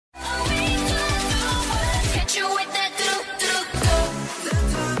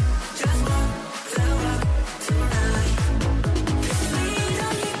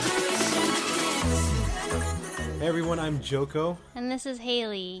everyone, I'm Joko. And this is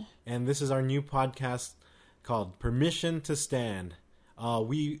Haley. And this is our new podcast called Permission to Stand.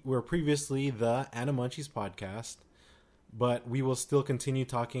 We were previously the Anna Munchies podcast, but we will still continue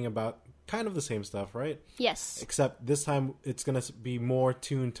talking about kind of the same stuff, right? Yes. Except this time it's going to be more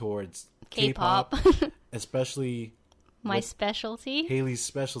tuned towards K-pop. Especially my specialty. Haley's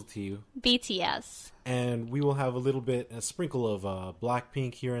specialty. BTS. And we will have a sprinkle of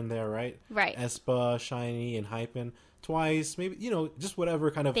Blackpink here and there, right? Right. AESPA, Shiny, and Hypen. Twice, maybe, just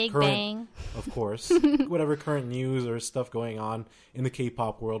whatever kind of Big current, Bang. Of course, whatever current news or stuff going on in the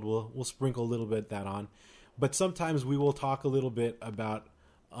K-pop world, we'll sprinkle a little bit that on. But sometimes we will talk a little bit about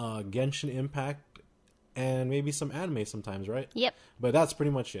Genshin Impact and maybe some anime sometimes, right? Yep. But that's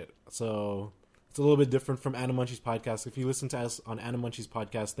pretty much it. So it's a little bit different from Anna Munchies podcast. If you listen to us on Anna Munchies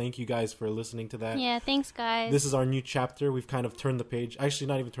podcast, thank you guys for listening to that. Yeah, thanks guys. This is our new chapter. We've kind of turned the page. Actually,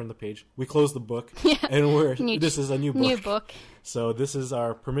 not even turned the page. We closed the book. Yeah. And this is a new book. New book. So this is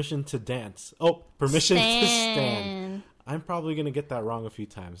our Permission to Dance. Oh, Permission to Stand. I'm probably going to get that wrong a few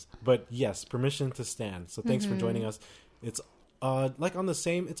times. But yes, Permission to Stand. So thanks for joining us. It's on the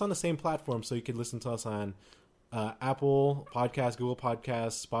same platform, so you could listen to us on Apple Podcasts, Google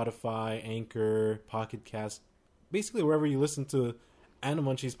Podcasts, Spotify, Anchor, Pocket Cast, basically wherever you listen to Anna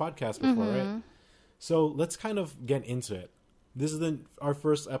Munchies podcast before, right? So let's kind of get into it. This is our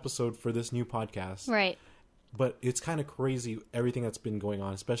first episode for this new podcast. Right. But it's kind of crazy everything that's been going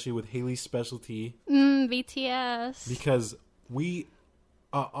on, especially with Haley's specialty. BTS. Because we,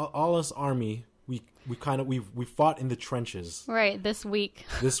 all us ARMY, we fought in the trenches. Right, this week.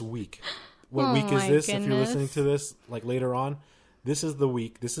 What week is this? Goodness. If you're listening to this like later on, this is the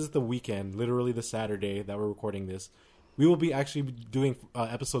week. This is the weekend, literally the Saturday that we're recording this. We will be actually doing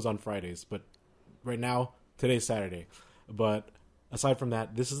episodes on Fridays, but right now, today's Saturday. But aside from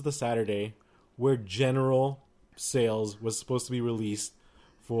that, this is the Saturday where general sales was supposed to be released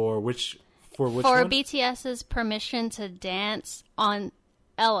for which one? BTS's Permission to Dance on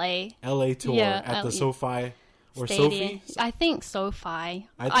LA tour at the Sofi. Or Stadium. Sofi? I think Sofi.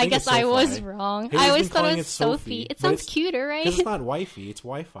 I guess I was wrong. Haley's I always thought it calling was Sofi. It sounds cuter, right? Because it's not Wi-Fi, it's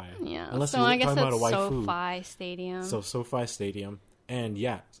Wi-Fi. Yeah, unless so you're I guess talking about a it's waifu. Sofi Stadium. So Sofi Stadium. And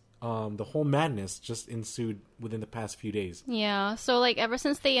yeah, the whole madness just ensued within the past few days. Yeah, so ever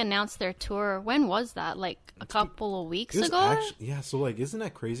since they announced their tour, when was that? A couple of weeks ago? So isn't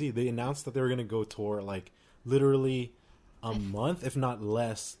that crazy? They announced that they were going to go tour literally a month, if not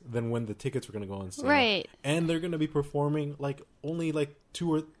less, than when the tickets were going to go on sale. Right. And they're going to be performing only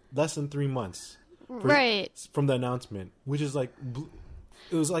 2 or less than 3 months. Right. From the announcement, which is it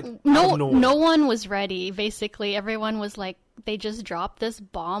was no one was ready. Basically, everyone was they just dropped this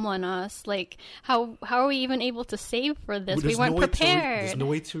bomb on us. How are we even able to save for this? We weren't prepared. There's no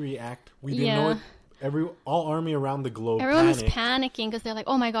way to react. We didn't know it. All ARMY around the globe. Everyone was panicking because they're like,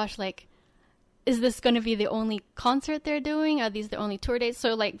 "Oh my gosh! Is this going to be the only concert they're doing? Are these the only tour dates?"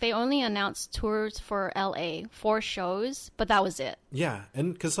 So they only announced tours for LA, 4 shows, but that was it. Yeah,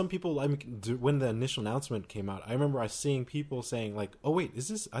 and because some people, when the initial announcement came out, I remember seeing people saying "Oh wait, is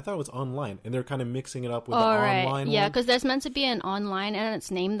this? I thought it was online," and they're kind of mixing it up with the online. Yeah, because there's meant to be an online, and it's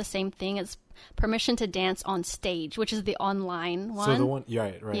named the same thing. It's Permission to Dance on Stage, which is the online one. So the one,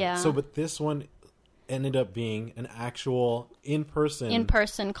 right. Yeah. So, but this one ended up being an actual in-person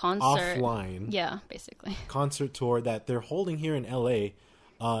concert, offline, basically concert tour that they're holding here in LA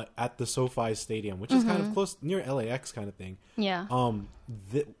at the SoFi Stadium, which is kind of close near LAX kind of thing. Yeah.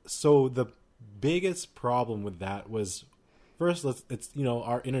 So the biggest problem with that was first, it's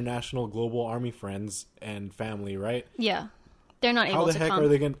our international global ARMY friends and family, right? Yeah, they're not able to come. How the heck are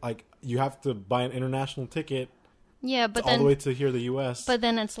they gonna you have to buy an international ticket? Yeah, but all the way to here, the U.S. But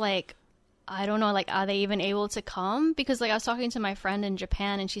then it's I don't know, are they even able to come? Because I was talking to my friend in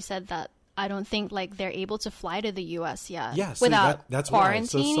Japan, and she said that I don't think they're able to fly to the U.S. yet. Yeah, so without that's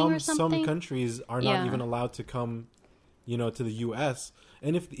quarantining why. So or something. some countries are not even allowed to come, to the U.S.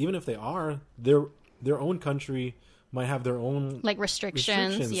 And even if they are, their own country might have their own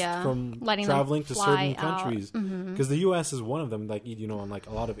restrictions from letting traveling to certain out. Countries. Because the U.S. is one of them, on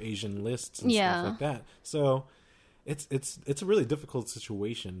a lot of Asian lists and stuff like that. So it's a really difficult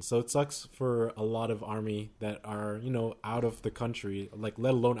situation. So it sucks for a lot of ARMY that are out of the country, let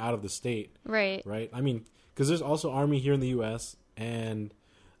alone out of the state. Right. I mean, because there's also ARMY here in the U.S. and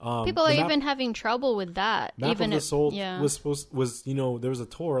people are even having trouble with that. Map even of the Soul was there was a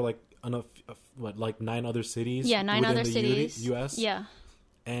tour on 9 other cities. Yeah, 9 other cities. U.S. Yeah.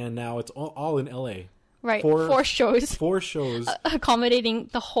 And now it's all in L.A. Right, 4 shows. 4 shows. Accommodating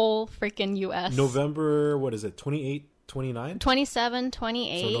the whole freaking U.S. November, 28th 29? 27,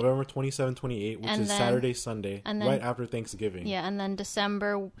 28. So November 27, 28, which is Saturday, Sunday, and then, right after Thanksgiving. Yeah, and then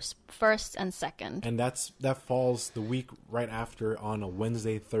December 1st and 2nd. And that falls the week right after on a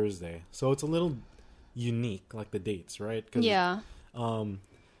Wednesday, Thursday. So it's a little unique, like the dates, right? Yeah.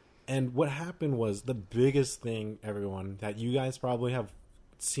 And what happened was the biggest thing, everyone, that you guys probably have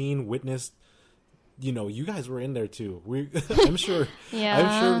seen, witnessed. You know, you guys were in there too. I'm sure. Yeah.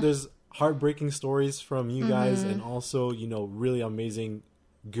 I'm sure there's heartbreaking stories from you guys, and also, you know, really amazing,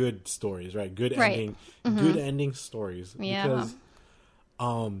 good stories, right? Good ending, good ending stories. Yeah.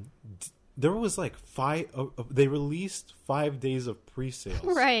 Because, there was like they released 5 days of pre-sales.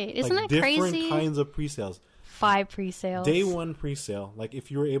 Right. Isn't like that different crazy? Different kinds of pre-sales. 5 pre-sales. Day 1 pre-sale. Like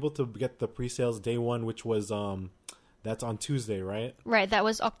if you were able to get the pre-sales day 1, which was, that's on Tuesday, right? Right. That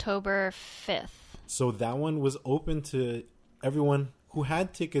was October 5th. So that one was open to everyone who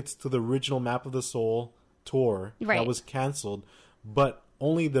had tickets to the original Map of the Soul tour that was canceled, but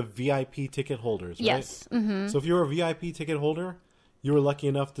only the VIP ticket holders, right? Yes. Mm-hmm. So if you were a VIP ticket holder, you were lucky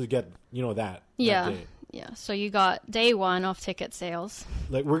enough to get, you know, that day. Yeah. So you got day 1 of ticket sales.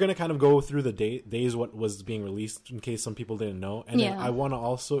 Like, we're going to kind of go through the days what was being released in case some people didn't know. And then I want to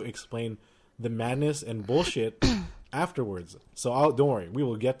also explain the madness and bullshit afterwards. So don't worry, we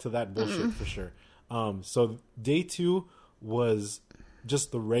will get to that bullshit for sure. So day 2 was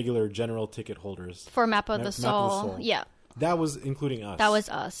just the regular general ticket holders for Map of the Soul. Yeah. That was including us. That was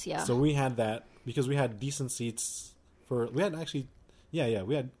us, yeah. So we had that because we had decent seats we had okay. Yeah,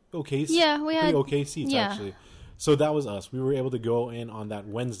 we had okay seats actually. So that was us. We were able to go in on that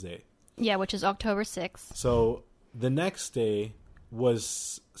Wednesday. Yeah, which is October 6th. So the next day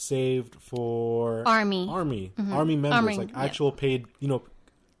was saved for Army members, like actual paid, you know,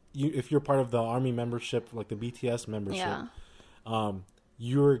 if you're part of the Army membership, like the BTS membership,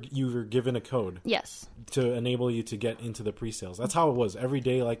 you were given a code. Yes. To enable you to get into the pre-sales. That's how it was. Every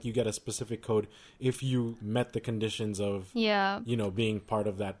day, like, you get a specific code if you met the conditions of, you know, being part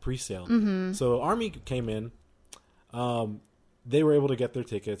of that pre-sale. Mm-hmm. So Army came in. They were able to get their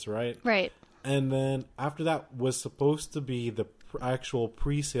tickets, right? Right. And then after that was supposed to be the actual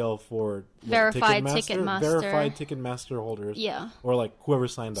pre-sale for verified Ticketmaster holders. Yeah. Or like whoever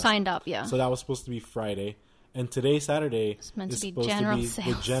signed up. Yeah. So that was supposed to be Friday. And today, Saturday, is supposed to be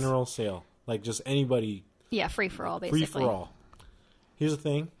the general sale. Like just anybody. Yeah, free for all, basically. Free for all. Here's the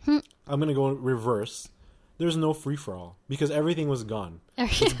thing. I'm going to go reverse. There's no free for all because everything was gone.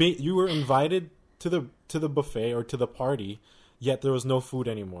 You were invited to the buffet or to the party, yet there was no food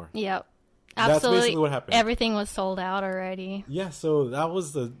anymore. Yep. Absolutely. That's basically what happened. Everything was sold out already. Yeah, so that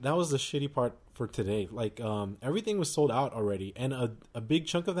was the shitty part for today. Like everything was sold out already, and a big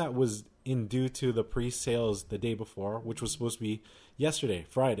chunk of that was due to the pre-sales the day before, which was supposed to be yesterday,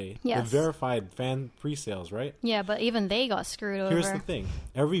 Friday. Yes. The verified fan pre-sales, right? Yeah, but even they got screwed over. Here's the thing.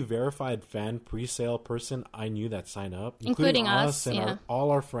 Every verified fan pre-sale person I knew that signed up, including us and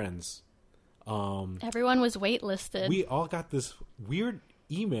all our friends. Everyone was waitlisted. We all got this weird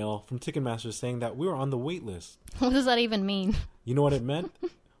email from Ticketmaster saying that we were on the wait list. What does that even mean? You know what it meant?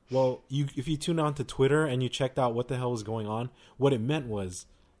 Well, if you tune on to Twitter and you checked out what the hell was going on, what it meant was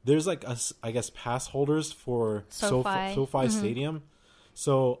there's like I guess pass holders for SoFi Stadium.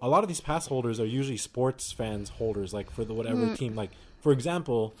 So a lot of these pass holders are usually sports fans holders, like for the whatever team. Like for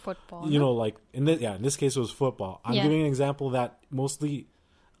example, football. You know, like in this case it was football. I'm giving an example that mostly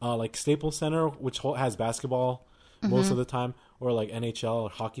like Staples Center, which has basketball most of the time, or like NHL or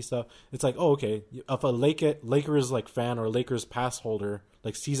hockey stuff. It's like, oh, okay, if a Lakers like fan or Lakers pass holder,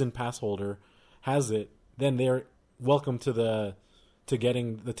 like season pass holder, has it, then they're welcome to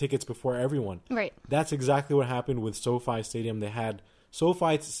getting the tickets before everyone. Right. That's exactly what happened with SoFi Stadium. They had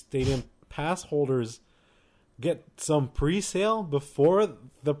SoFi Stadium pass holders get some pre-sale before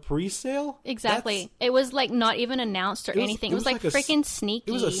the pre-sale. Exactly. It was like not even announced or anything. It was like freaking sneaky.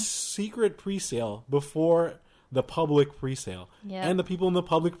 It was a secret pre-sale before the public pre-sale. Yep. And the people in the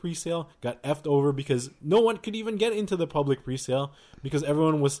public pre-sale got effed over because no one could even get into the public pre-sale because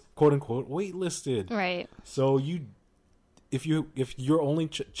everyone was quote-unquote waitlisted. Right. So if your only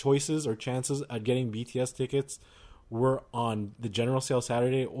choices or chances at getting BTS tickets were on the general sale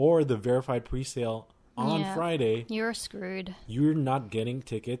Saturday or the verified pre-sale on Friday, you're screwed. You're not getting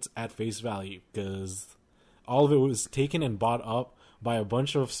tickets at face value because all of it was taken and bought up by a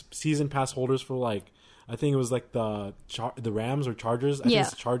bunch of season pass holders for like, I think it was like the Rams or Chargers. I think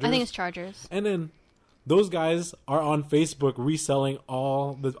it's Chargers. And then those guys are on Facebook reselling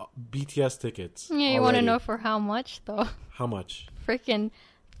all the BTS tickets. Yeah, you want to know for how much though? How much? Freaking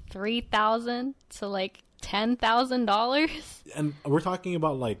 $3,000 to like $10,000. And we're talking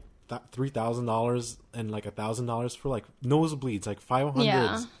about like $3,000 and like $1,000 for like nosebleeds, like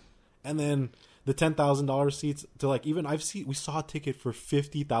 500s, and then the $10,000 seats to like even we saw a ticket for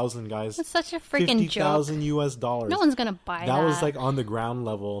 50,000, guys. It's such a freaking joke. $50,000 US. No one's gonna buy that. That was like on the ground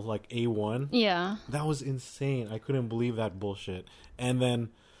level, like A1. Yeah, that was insane. I couldn't believe that bullshit. And then,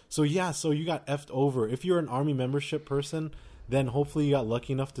 so you got effed over. If you're an Army membership person, then hopefully you got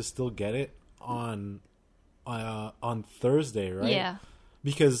lucky enough to still get it on Thursday, right? Yeah.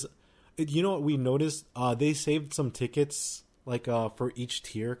 Because you know what we noticed? They saved some tickets like for each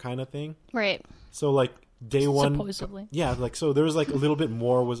tier kind of thing. Right. So like day one, supposedly. Yeah, like so there was like a little bit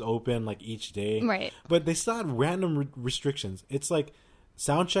more was open like each day. Right. But they still had random restrictions. It's like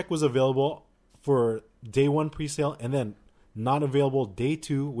soundcheck was available for day 1 presale and then not available day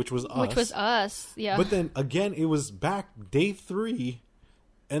 2, which was us. Yeah. But then again, it was back day 3,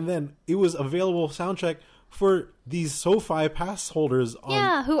 and then it was available soundcheck for these Sofi pass holders.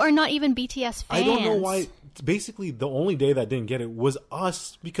 Who are not even BTS fans. I don't know why. Basically, the only day that didn't get it was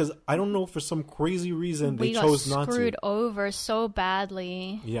us, because I don't know, for some crazy reason they chose not to. We got screwed over so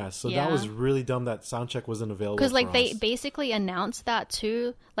badly. Yeah, so that was really dumb that soundcheck wasn't available. Because like they basically announced that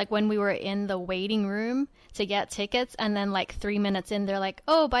too, like when we were in the waiting room to get tickets, and then like 3 minutes in, they're like,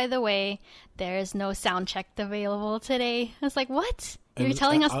 "Oh, by the way, there's no soundcheck available today." I was like, "What? You're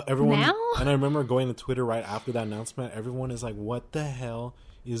telling us now?" And I remember going to Twitter right after that announcement. Everyone is like, "What the hell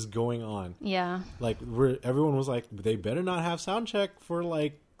is going on?" Yeah. Like everyone was like, they better not have soundcheck for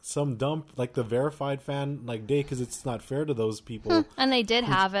like some dump, like the verified fan like day, because it's not fair to those people. And they did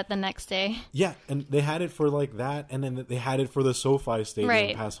have it the next day. Yeah, and they had it for like that, and then they had it for the SoFi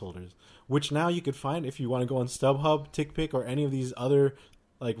Stadium pass holders, which now you could find if you want to go on StubHub, TickPick, or any of these other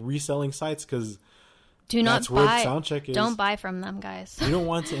like reselling sites, because that's where soundcheck is. Don't buy from them, guys. You don't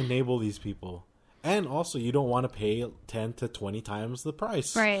want to enable these people. And also, you don't want to pay 10 to 20 times the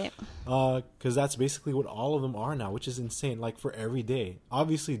price. Right. Because that's basically what all of them are now, which is insane. Like, for every day.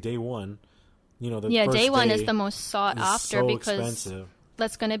 Obviously, day 1, the first day 1 day is the most sought after, so because expensive.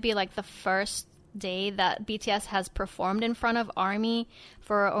 That's going to be, like, the first day that BTS has performed in front of ARMY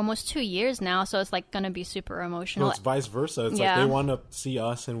for almost 2 years now. So it's, like, going to be super emotional. No, it's vice versa. It's like they want to see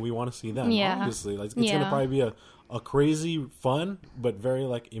us and we want to see them, obviously. Like, it's going to probably be a crazy fun but very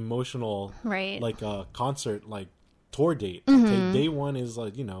like emotional like concert like tour date. Day 1 is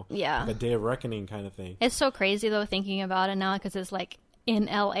like like a day of reckoning kind of thing. It's so crazy though thinking about it now, because it's like in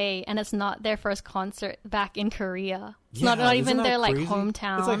LA and it's not their first concert back in Korea. It's not even their like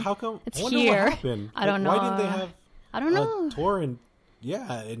hometown. It's like, how come it's here? What happened? I don't know. Why didn't they have I don't know. a tour in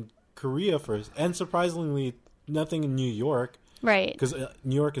Korea first? And surprisingly nothing in New York. Right. Because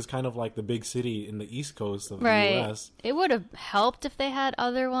New York is kind of like the big city in the East Coast of the U.S. It would have helped if they had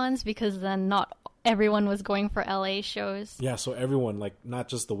other ones, because then not everyone was going for LA shows. Yeah, so everyone, like, not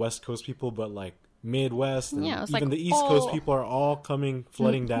just the West Coast people, but like Midwest and even like the East Coast people are all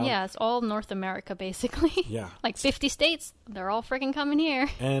flooding down. Yeah, it's all North America basically. Yeah, like 50 states, they're all freaking coming here.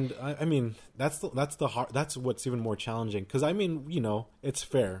 And I mean, that's what's even more challenging, because I mean, it's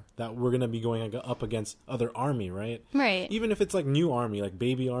fair that we're gonna be going up against other ARMY, right? Right. Even if it's like new ARMY, like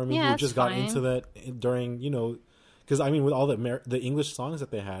baby ARMY, who just got into that during because I mean, with all the English songs that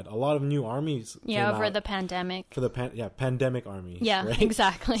they had, a lot of new ARMYs over the pandemic. For the pandemic ARMY. Yeah, right?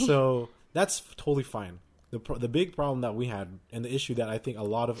 Exactly. So that's totally fine. The big problem that we had, and the issue that I think a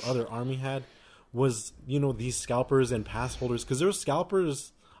lot of other ARMY had, was these scalpers and pass holders, because there were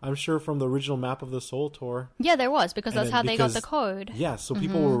scalpers, I'm sure, from the original Map of the Soul tour. Yeah, there was, because that's how they got the code. Yeah, so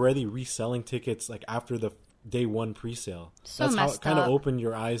people were already reselling tickets like after the day 1 presale. So that's how it kind of up. opened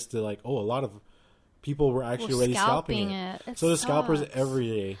your eyes to like, a lot of people were actually already scalping it. So the scalpers every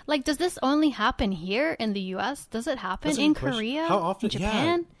day. Like, does this only happen here in the U.S.? Does it happen in Korea? How often? In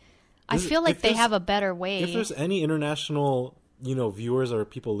Japan? Yeah. I feel like they have a better way. If there's any international, viewers or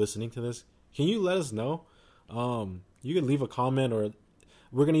people listening to this, can you let us know? You can leave a comment, or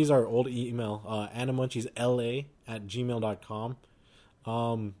we're going to use our old email, anamunchiesla@gmail.com.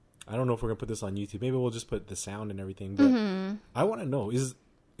 I don't know if we're going to put this on YouTube. Maybe we'll just put the sound and everything. But I want to know, is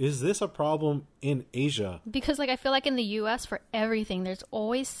this a problem in Asia? Because I feel like in the U.S. for everything, there's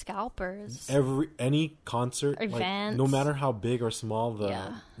always scalpers. Any concert, events, no matter how big or small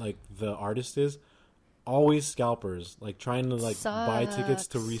the artist is, always scalpers, trying to buy tickets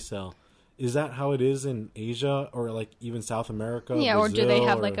to resell. Is that how it is in Asia, or even South America? Yeah, Brazil, or do they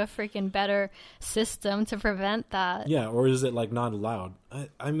have a freaking better system to prevent that? Yeah, or is it not allowed?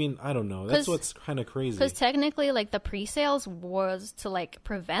 I mean, I don't know. That's what's kind of crazy. Because technically, the pre-sales was to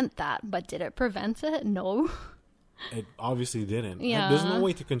prevent that, but did it prevent it? No. It obviously didn't. Yeah. There's no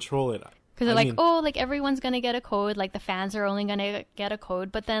way to control it. Because they're like, oh, like everyone's going to get a code. Like the fans are only going to get a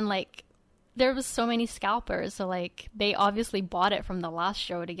code. But then like there was so many scalpers. So like they obviously bought it from the last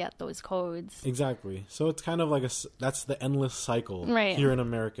show to get those codes. Exactly. So it's kind of like that's the endless cycle right. here in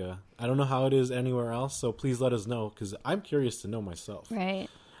America. I don't know how it is anywhere else. So please let us know because I'm curious to know myself. Right.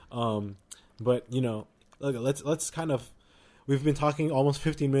 But you know, look, let's kind of. We've been talking almost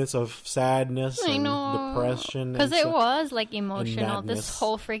 15 minutes of sadness and depression. Because it was like emotional. This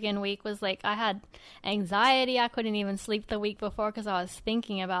whole freaking week was like, I had anxiety. I couldn't even sleep the week before because I was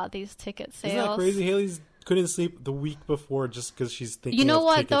thinking about these ticket sales. Isn't that crazy? Haley's couldn't sleep the week before just because she's thinking You know of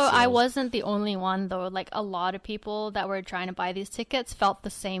what, ticket though? sales. I wasn't the only one, though. Like, a lot of people that were trying to buy these tickets felt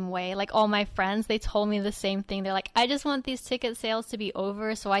the same way. Like, all my friends, they told me the same thing. They're like, I just want these ticket sales to be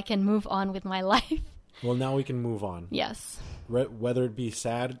over so I can move on with my life. Well, now we can move on. Yes. Whether it be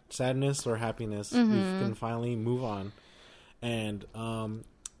sadness or happiness, we can finally move on. And,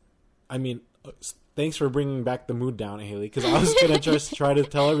 I mean, thanks for bringing back the mood down, Haley, because I was going to just try to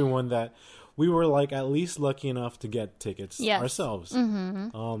tell everyone that we were, like, at least lucky enough to get tickets ourselves.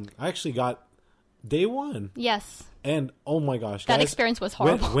 I actually got day one. Yes. And, oh my gosh. That guys, experience was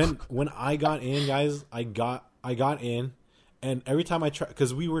horrible. When I got in, guys, I got in. And every time I try,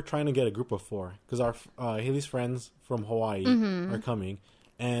 because we were trying to get a group of 4, because our Haley's friends from Hawaii are coming,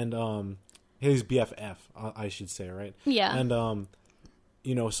 and Haley's BFF, I should say, right? Yeah. And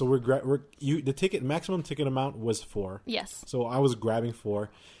you know, so the maximum ticket amount was 4. Yes. So I was grabbing 4,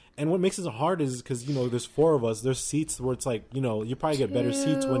 and what makes it hard is because you know there's 4 of us. There's seats where it's like you know you probably get better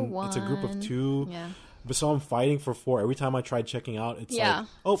seats when it's a group of 2. Yeah. But so I'm fighting for 4. Every time I tried checking out, it's like,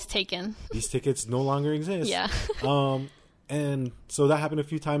 oh, it's taken. These tickets no longer exist. Yeah. And so that happened a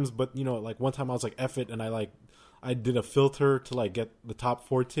few times, but you know, like one time I was like, F it, and I did a filter to like get the top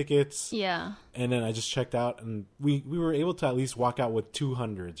 4 tickets. Yeah. And then I just checked out, and we were able to at least walk out with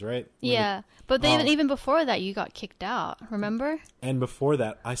 200s, right? Yeah. But then even before that, you got kicked out, remember? And before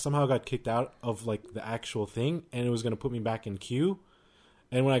that, I somehow got kicked out of like the actual thing, and it was going to put me back in queue.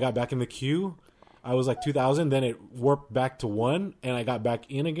 And when I got back in the queue, I was like 2,000, then it warped back to 1, and I got back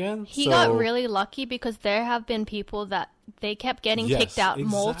in again. He got really lucky because there have been people that they kept getting kicked out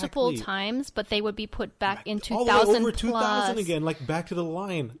multiple times, but they would be put back in 2,000 all the way over 2,000 again, like back to the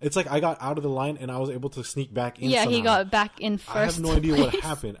line. It's like I got out of the line and I was able to sneak back in. Yeah, somehow. He got back in first. I have no idea what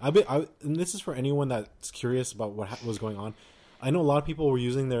happened. And this is for anyone that's curious about what was going on. I know a lot of people were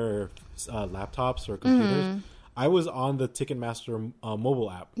using their laptops or computers. I was on the Ticketmaster mobile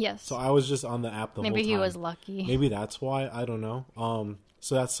app. Yes. So I was just on the app the whole time. Maybe he was lucky. Maybe that's why. I don't know.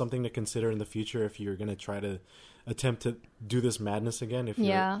 So that's something to consider in the future if you're going to try to attempt to do this madness again. If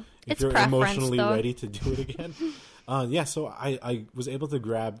you're emotionally ready to do it again. So I was able to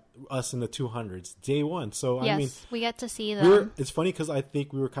grab us in the 200s day one. So yes, I mean, we get to see them. It's funny because I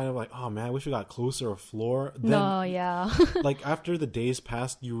think we were kind of like, oh man, I wish we got closer a floor. Then, no, yeah. like after the days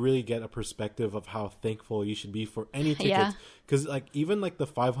passed, you really get a perspective of how thankful you should be for any tickets. Because like even like the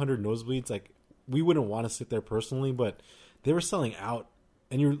 500 nosebleeds, like we wouldn't want to sit there personally, but they were selling out.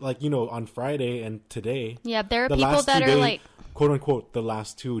 And you're like, you know, on Friday and today. Yeah, there are people that are like, quote unquote, the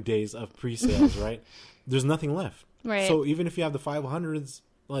last 2 days of pre-sales, right? There's nothing left. Right. So even if you have the 500s,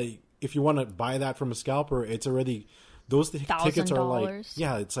 like if you want to buy that from a scalper, it's already those tickets are like,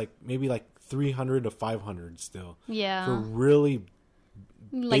 yeah, it's like maybe like 300 to 500 still. Yeah. For really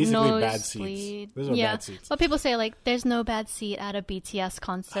like basically bad seats. Those are bad seats. But people say like, there's no bad seat at a BTS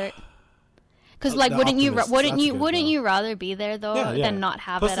concert. Because like, wouldn't you rather be there though than not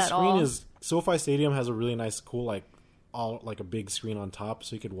have it at all? Plus, the screen SoFi Stadium has a really nice, cool like a big screen on top,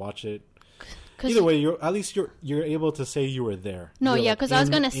 so you could watch it. Either way, you're able to say you were there. No, yeah, because I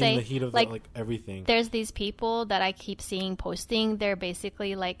was gonna say in the heat of like everything. There's these people that I keep seeing posting. They're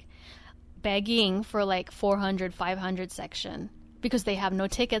basically like begging for like 400, 500 section because they have no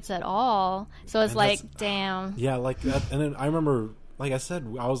tickets at all. So it's like, damn. Yeah, like that. And then I remember. Like I said,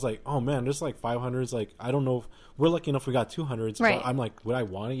 I was like, oh man, there's like 500s. Like, I don't know if we're lucky enough we got 200s. Right. But I'm like, would I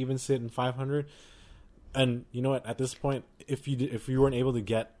want to even sit in 500? And you know what? At this point, if you weren't able to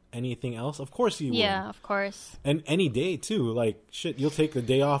get anything else, of course you would. Yeah, of course. And any day too. Like, shit, you'll take the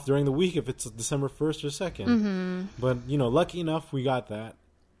day off during the week if it's December 1st or 2nd. Mm-hmm. But, you know, lucky enough we got that.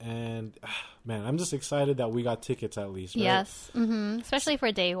 And man, I'm just excited that we got tickets at least. Right? Yes, especially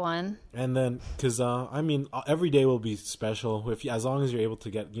for day one. And then, because I mean, every day will be special as long as you're able to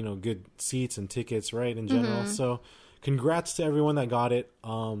get good seats and tickets, right? In general. So, congrats to everyone that got it.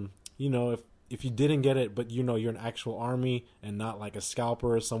 You know, if you didn't get it, but you're an actual army and not like a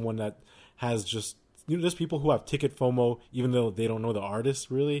scalper or someone that has just there's people who have ticket FOMO even though they don't know the artist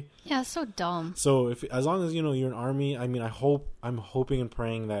really. Yeah, it's so dumb. So as long as you're an ARMY, I mean, I'm hoping and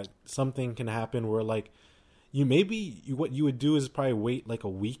praying that something can happen where like what you would do is probably wait like a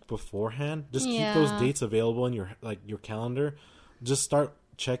week beforehand. Just keep those dates available in your calendar. Just start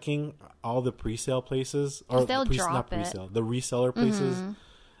checking all the pre-sale places, or they'll drop the reseller places.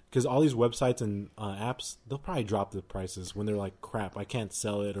 Because all these websites and apps, they'll probably drop the prices when they're like, crap, I can't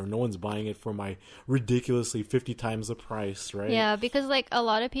sell it, or no one's buying it for my ridiculously 50 times the price, right? Yeah, because like a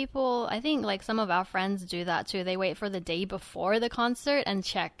lot of people, I think like some of our friends do that too. They wait for the day before the concert and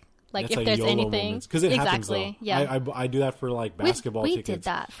check. Like if there's anything, because it happens though. Yeah, I do that for like basketball tickets. We did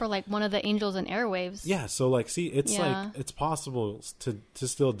that for like one of the Angels and Airwaves. Yeah, so like, see, it's like it's possible to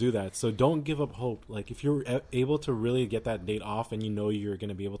still do that. So don't give up hope. Like if you're able to really get that date off and you're going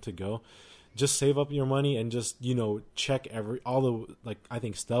to be able to go, just save up your money and just check all the like I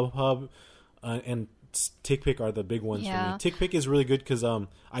think StubHub and TickPick are the big ones for me. TickPick is really good because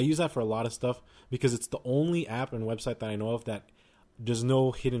I use that for a lot of stuff because it's the only app and website that I know of that. There's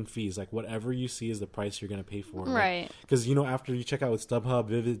no hidden fees. Like whatever you see is the price you're going to pay for. Right. Because, after you check out with StubHub,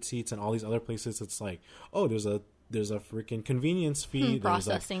 Vivid Seats, and all these other places, it's like, oh, there's a freaking convenience fee.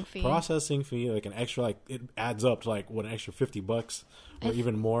 Processing fee. Like an extra, like it adds up to like an extra $50 or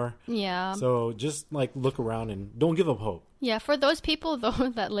even more. Yeah. So just like look around and don't give up hope. Yeah. For those people though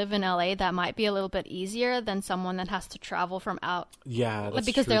that live in LA, that might be a little bit easier than someone that has to travel from out. Yeah. That's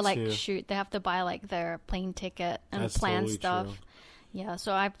because true they're like, too. shoot, they have to buy like their plane ticket and plan totally stuff. True. Yeah,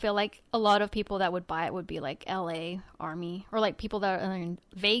 so I feel like a lot of people that would buy it would be like LA, ARMY, or like people that are in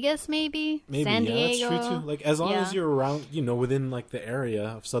Vegas, maybe San Diego. That's true too. Like as long as you're around, within like the area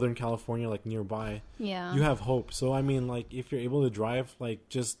of Southern California, like nearby, you have hope. So I mean, like if you're able to drive, like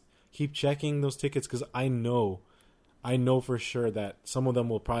just keep checking those tickets because I know for sure that some of them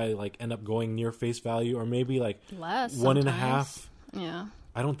will probably like end up going near face value or maybe like less, 1.5. Yeah.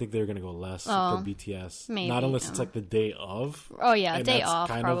 I don't think they're going to go less for BTS. Maybe, not unless it's like the day of. Oh, yeah, and day off,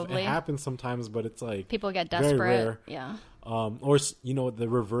 probably. It happens sometimes, but it's like... People get desperate. Very rare. Yeah. Or, the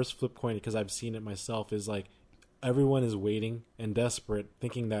reverse flip coin, because I've seen it myself, is like everyone is waiting and desperate,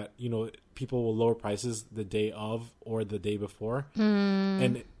 thinking that, people will lower prices the day of or the day before.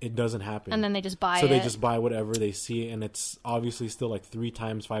 And it doesn't happen. And then they just buy So they just buy whatever they see, and it's obviously still like 3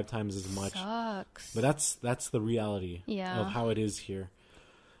 times, 5 times as much. Sucks. But that's the reality of how it is here.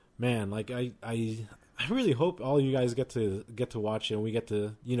 Man, like I really hope all you guys get to watch it and we get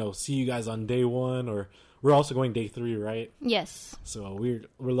to see you guys on day 1, or we're also going day 3, right? Yes. So we're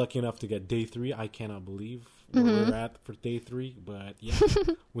lucky enough to get day 3. I cannot believe where we're at for day 3, but yeah,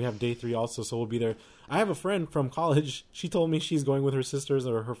 we have day 3 also, so we'll be there. I have a friend from college. She told me she's going with her sisters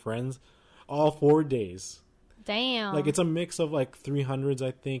or her friends all 4 days. Damn. Like, it's a mix of, like, 300s,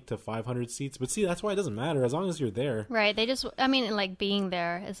 I think, to 500 seats. But, see, that's why it doesn't matter as long as you're there. Right. They just, like, being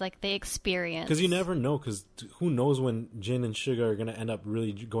there is, like, the experience. Because you never know, because who knows when Jin and Suga are going to end up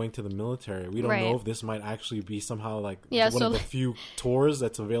really going to the military. We don't know if this might actually be somehow, like, one of the few tours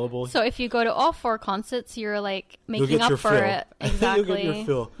that's available. So if you go to all 4 concerts, you're, like, making up for it. Exactly. You'll get your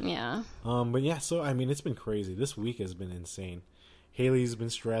fill. Yeah. But, yeah, so, I mean, it's been crazy. This week has been insane. Haley's been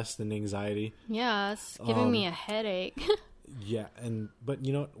stressed and anxiety. Yeah, it's giving me a headache. Yeah, but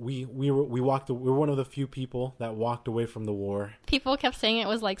we were one of the few people that walked away from the war. People kept saying it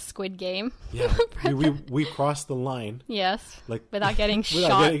was like Squid Game. Yeah, we crossed the line. Yes, like without getting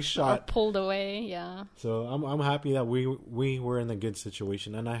shot or pulled away. Yeah. So I'm happy that we were in a good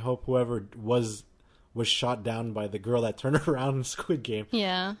situation, and I hope whoever was shot down by the girl that turned around in Squid Game.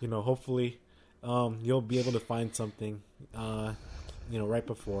 Yeah. Hopefully, you'll be able to find something. Right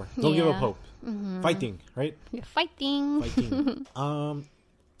before. Don't give up hope. Mm-hmm. Fighting, right? You're fighting. So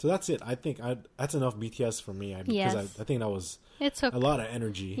that's it. I think that's enough BTS for me. Because I think that was a lot of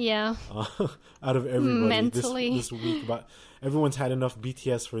energy. Yeah. Out of everybody mentally this week. But everyone's had enough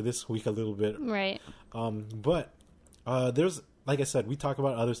BTS for this week a little bit. Right. But there's, like I said, we talk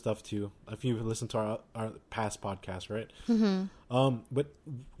about other stuff too. If you listen to our past podcast, right? Mm-hmm. But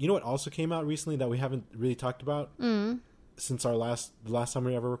you know what also came out recently that we haven't really talked about? Since the last time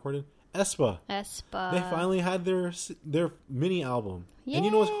we ever recorded? AESPA. AESPA. They finally had their mini album. Yay. And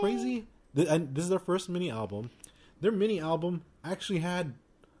you know what's crazy? This is their first mini album. Their mini album actually had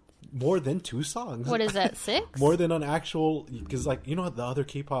more than 2 songs. What is that, 6? More than an actual... Because, like, the other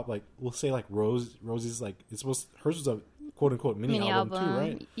K-pop, like, we'll say, like, Rosie's, like, hers was a quote-unquote mini album too,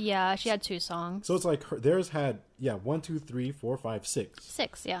 right? Yeah, she had 2 songs. So it's like, theirs had, 1, 2, 3, 4, 5, 6.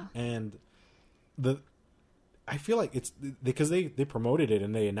 6, yeah. And I feel like it's because they promoted it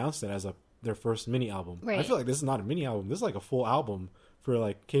and they announced it as their first mini album. Right. I feel like this is not a mini album. This is like a full album for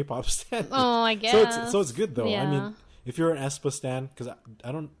like K-pop stan. Oh, I guess. So it's good though. Yeah. I mean, if you're an aespa stan, because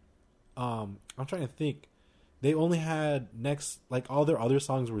I don't, I'm trying to think. They only had like all their other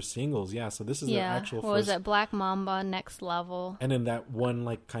songs were singles. Yeah, so this is their actual. What was it? Black Mamba, Next Level, and then that one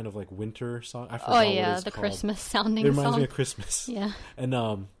like kind of like winter song. I forgot oh yeah, what it's the called. Christmas sounding. It reminds song. me of Christmas. Yeah,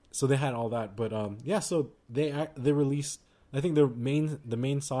 and so they had all that, but yeah, so they released. I think the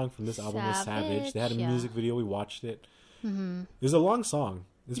main song from this album was Savage. They had a music video. We watched it. Mm-hmm. It was a long song.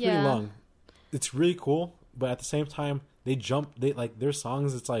 It's pretty long. It's really cool, but at the same time, they like their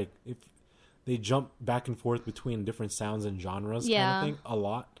songs. It's like if they jump back and forth between different sounds and genres, kind of thing, a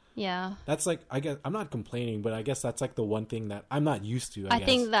lot. Yeah, that's like I guess I'm not complaining, but I guess that's like the one thing that I'm not used to. I guess.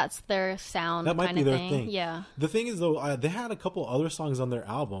 think that's their sound. That might be their thing. thing. Yeah. The thing is though, they had a couple other songs on their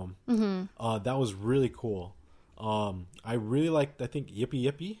album. Mm-hmm. That was really cool. I really liked. I think Yippee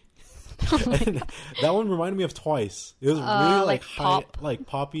Yippee. And that one reminded me of Twice. It was really like high, pop. like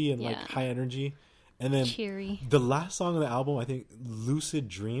poppy and like high energy. And then Cheery. The last song of the album, I think, Lucid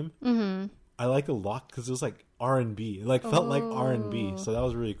Dream. Mm-hmm. I liked it a lot because it was like R&B. It like felt like R&B, so that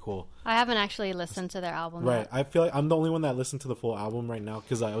was really cool. I haven't actually listened to their album right. yet. I feel like I'm the only one that listened to the full album right now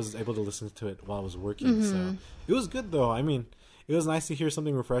because I was able to listen to it while I was working. So it was good though. I mean, it was nice to hear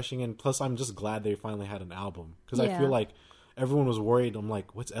something refreshing, and plus I'm just glad they finally had an album because I feel like everyone was worried. I'm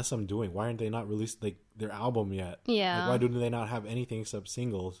like, what's SM doing? Why aren't they not released like their album yet? Yeah. Like, why do they not have anything except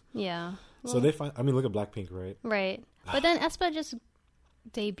singles? Yeah. So they I mean, look at Blackpink, right? Right. But then aespa just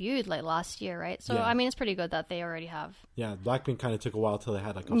debuted like last year, right? So Yeah. I mean, it's pretty good that they already have. Yeah, Blackpink kind of took a while till they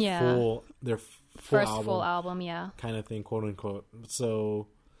had like a their first full album, kind of thing, quote unquote. So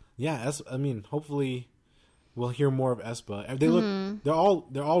yeah, I mean, hopefully we'll hear more of aespa. They look,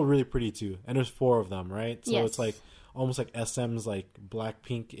 they're all really pretty too, and there's 4 of them, right? So it's like almost like SM's like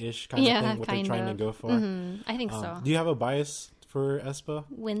Blackpink-ish kind of thing. What they're trying to go for. I think so. Do you have a bias for aespa?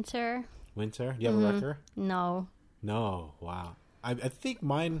 Winter. Do you have a record? No. No. Wow. I think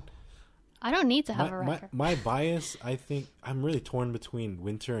mine. I don't need to have a record. My bias, I think I'm really torn between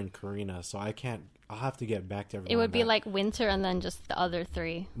Winter and Karina, so I can't. I'll have to get back to everyone. It would be like Winter and then just the other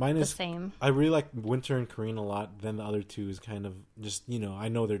 3. Mine is the same. I really like Winter and Karina a lot. Then the other 2 is kind of just, I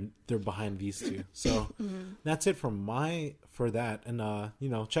know they're behind these 2. So that's it for that. And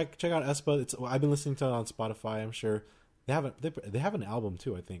check out aespa. I've been listening to it on Spotify. I'm sure they have an album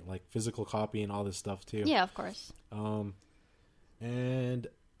too. I think like physical copy and all this stuff too. Yeah, of course. And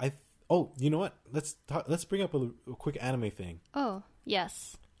you know what? Let's bring up a quick anime thing. Oh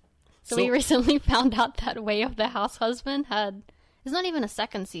yes. So we recently found out that Way of the Househusband it's not even a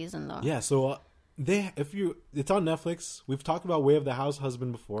second season though. Yeah, so it's on Netflix. We've talked about Way of the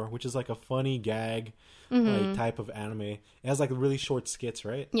Househusband before, which is like a funny gag like type of anime. It has like really short skits,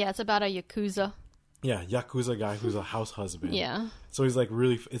 right? Yeah, it's about a yakuza. Yeah, yakuza guy who's a house husband. Yeah. So he's like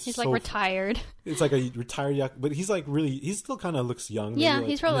really. He's like retired. It's like a retired but he's like really. He still kind of looks young. Yeah,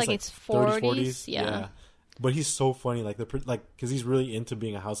 maybe, he's probably like it's 40s. Yeah. But he's so funny, because he's really into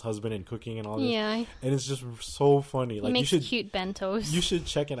being a house husband and cooking and all this. Yeah, and it's just so funny. He makes cute bentos. You should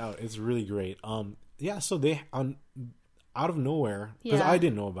check it out. It's really great. Yeah. So they out of nowhere, because I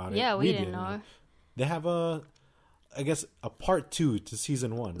didn't know about it. Yeah, we didn't know. They have a part 2 to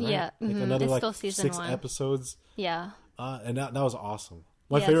season 1. Right? Yeah, like another it's like still season 6 1. episodes. Yeah. And that was awesome.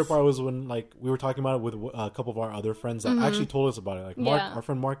 My favorite part was when we were talking about it with a couple of our other friends that actually told us about it. Like Mark, our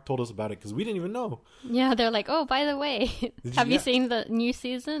friend Mark, told us about it because we didn't even know. Yeah, they're like, "Oh, by the way, have you seen the new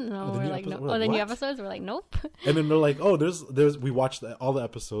season?" No, we're like, "No." The new episodes. We're like, "Nope." And then they're like, "Oh, there's." We watched all the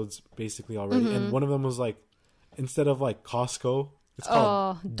episodes basically already, and one of them was like, instead of like Costco, it's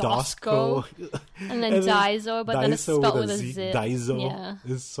called Dosco, and then Daiso, but then it's spelled with a Z. Daiso. Yeah,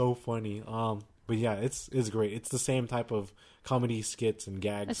 it's so funny. But yeah, it's great. It's the same type of comedy skits and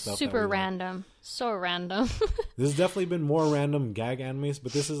gag stuff. Super random. So random. There's definitely been more random gag animes,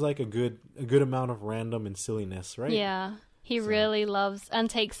 but this is like a good amount of random and silliness, right? Yeah. He really loves and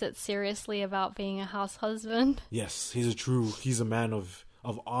takes it seriously about being a house husband. Yes, he's a man of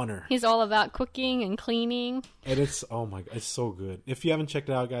honor. He's all about cooking and cleaning. And it's it's so good. If you haven't checked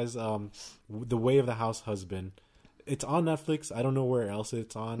it out, guys, The Way of the House Husband. It's on Netflix. I don't know where else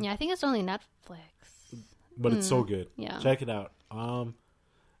it's on. Yeah, I think it's only Netflix. But it's so good. Yeah. Check it out.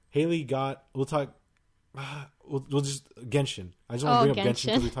 Haley got... We'll talk... We'll just... Genshin. I just want to bring up Genshin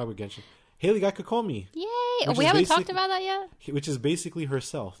because we talk about Genshin. Haley got Kokomi. Yay! We haven't talked about that yet? Which is basically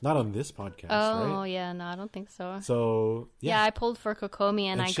herself. Not on this podcast, right? Oh, yeah. No, I don't think so. So, yeah. I pulled for Kokomi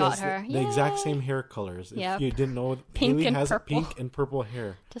and I got her. The exact same hair colors. If you didn't know, Haley has pink and purple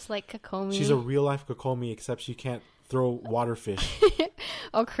hair. Just like Kokomi. She's a real-life Kokomi, except she can't throw water fish.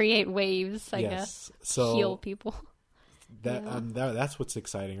 Or create waves, I guess. So heal people. that's what's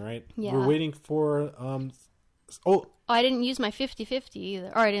exciting, right? Yeah. We're waiting for I didn't use my 50-50 either,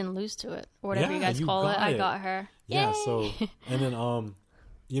 or I didn't lose to it, or whatever you guys call it. I got her. Yeah. Yay! So and then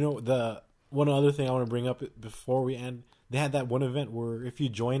the one other thing I want to bring up before we end, they had that one event where if you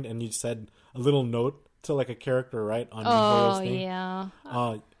joined and you said a little note to like a character, right, on Mihoyo's thing. Yeah.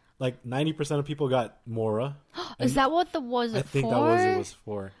 Like 90% of people got Mora. Is that what was it for? I think that was it was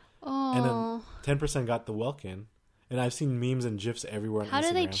for. Oh. And then 10% got the Welkin. And I've seen memes and GIFs everywhere on Instagram. How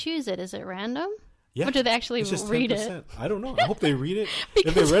do they choose it? Is it random? Yeah. Or do they actually read it? I don't know. I hope they read it.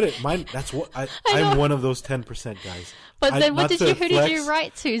 If they read it, that's what I'm one of those 10% guys. But then who did you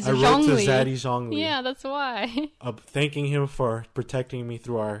write to? I wrote to Zaddy Zhongli. Yeah, that's why. Thanking him for protecting me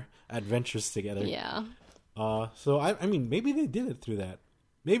through our adventures together. Yeah. So I mean, maybe they did it through that.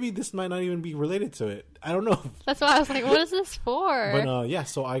 Maybe this might not even be related to it. I don't know. That's why I was like, what is this for? But yeah,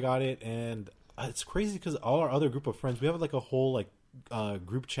 so I got it, and it's crazy because all our other group of friends, we have like a whole like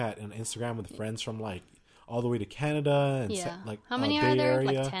group chat on Instagram with friends from like all the way to Canada and like how many Bay are there?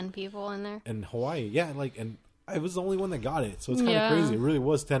 Area, like 10 people in there. and Hawaii. Yeah, like, and I was the only one that got it, so it's kind of crazy. It really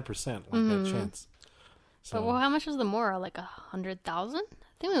was 10%, like that chance. So, but how much was the Mora? Like 100,000? I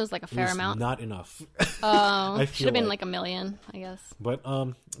think it was like a fair amount. Not enough. Oh, should have been like $1 million, I guess. But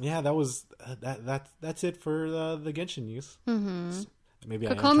yeah, that was that's it for the Genshin news. Mm-hmm. Maybe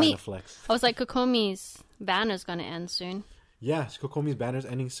I am trying to flex. I was like, Kokomi's banner's gonna end soon. Yeah, Kokomi's banner's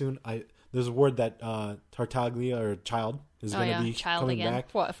ending soon. There's a word that Tartaglia or Child is gonna be coming back.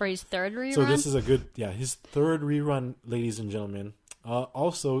 What, for his third rerun? So this is his third rerun, ladies and gentlemen.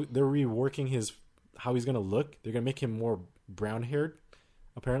 Also, they're reworking how he's gonna look. They're gonna make him more brown haired,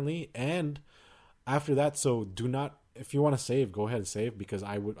 apparently. And after that, so do not, if you want to save, go ahead and save, because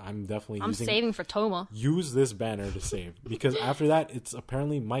I'm saving for Toma. Use this banner to save, because after that, it's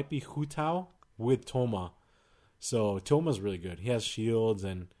apparently might be Hu-Tao with Toma. So Toma's really good. He has shields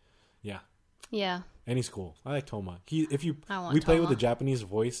and yeah. And he's cool. I like Toma. We play with the Japanese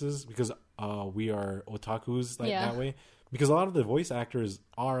voices because we are otakus that way. Because a lot of the voice actors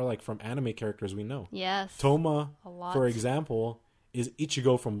are like from anime characters we know. Yes. Toma, for example, is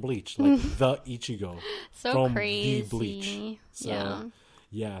Ichigo from Bleach, like the Ichigo from crazy. the Bleach. So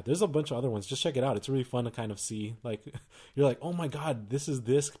yeah, there's a bunch of other ones. Just check it out. It's really fun to kind of see. Like, you're like, oh my god, this is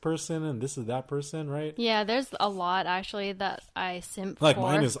this person and this is that person, right? Yeah, there's a lot actually that I simp like for.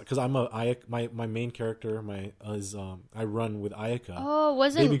 Mine is because I'm my main character. I run with Ayaka. Oh,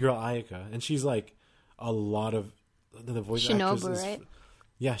 wasn't baby girl Ayaka, and she's like a lot of the voice Shinobu, actors. Right?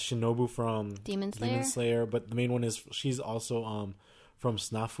 Yeah, Shinobu from Demon Slayer. But the main one is she's also from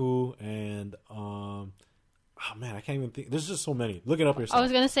Snafu and oh man, I can't even think. There's just so many. Look it up yourself. I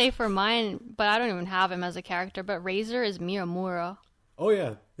was gonna say for mine, but I don't even have him as a character. But Razor is Miyamura. Oh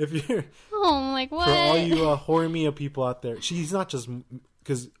yeah, if you're I'm like, what? For all you Horimiya people out there, she's not just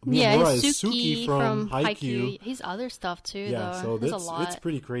because Miyamura is Suki from Haikyuu. He's other stuff too. Yeah, though. so it's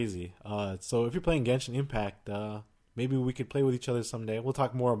pretty crazy. So if you're playing Genshin Impact, maybe we could play with each other someday. We'll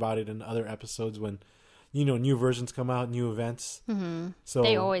talk more about it in other episodes when new versions come out, new events. Mm-hmm. So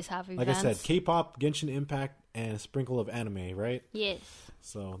they always have events. Like I said, K-pop, Genshin Impact, and a sprinkle of anime, right? Yes.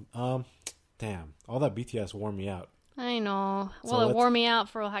 So, damn, all that BTS wore me out. I know. Well, it wore me out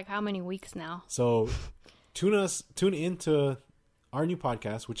for like how many weeks now? So, tune into our new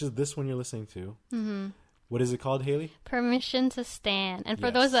podcast, which is this one you're listening to. Mm-hmm. What is it called, Haley? Permission to Stan. And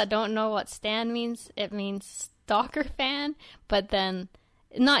for those that don't know what Stan means, it means stalker fan, but then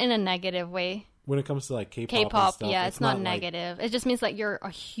not in a negative way. When it comes to like K-pop and stuff, yeah, it's not negative. It just means like you're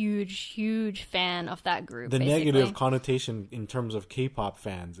a huge fan of that group. The negative connotation in terms of K-pop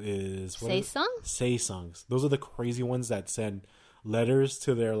fans is saesongs. Those are the crazy ones that send letters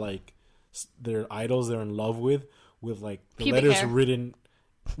to their idols they're in love with like the pubic letters hair. Written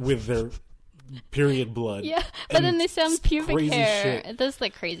with their period blood. Yeah, but then they send pubic hair. Shit. It does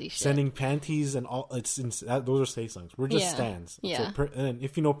like crazy shit. Sending panties and all. Those are saesongs. We're just stans. Yeah. So and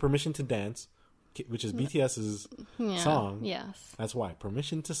if you know Permission to Dance, which is BTS's song. Yes. That's why.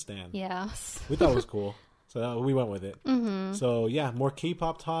 Permission to Stan. Yes. We thought it was cool. So we went with it. Mm-hmm. So yeah, more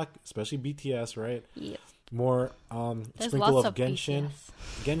K-pop talk, especially BTS, right? Yeah. More There's sprinkle lots of Genshin.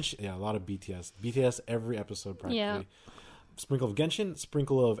 BTS. Yeah, a lot of BTS. BTS every episode practically. Yeah. Sprinkle of Genshin,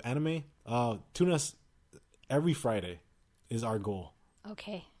 sprinkle of anime. Tune us every Friday is our goal.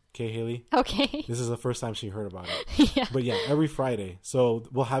 Okay. Okay, Haley? Okay. This is the first time she heard about it. Yeah. But yeah, every Friday. So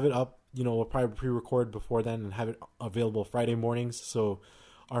we'll have it up. We'll probably pre-record before then and have it available Friday mornings. So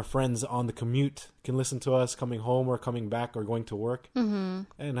our friends on the commute can listen to us coming home or coming back or going to work. Mm-hmm.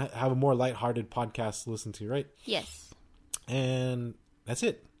 And have a more lighthearted podcast to listen to, right? Yes. And that's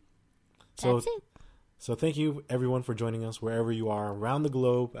it. So So thank you, everyone, for joining us wherever you are around the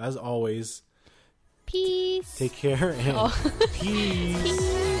globe. As always, peace. Take care and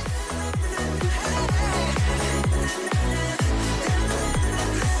peace.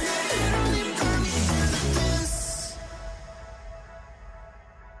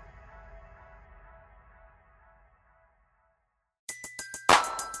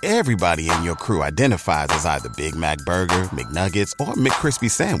 Everybody in your crew identifies as either Big Mac Burger, McNuggets, or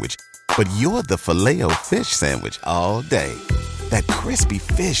McCrispy Sandwich. But you're the Filet-O-Fish Sandwich all day. That crispy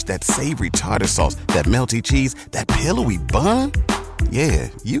fish, that savory tartar sauce, that melty cheese, that pillowy bun. Yeah,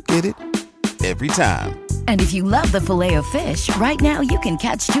 you get it. Every time. And if you love the Filet-O-Fish, right now you can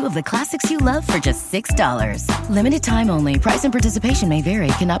catch 2 of the classics you love for just $6. Limited time only. Price and participation may vary.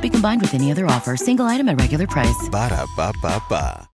 Cannot be combined with any other offer. Single item at regular price. Ba-da-ba-ba-ba.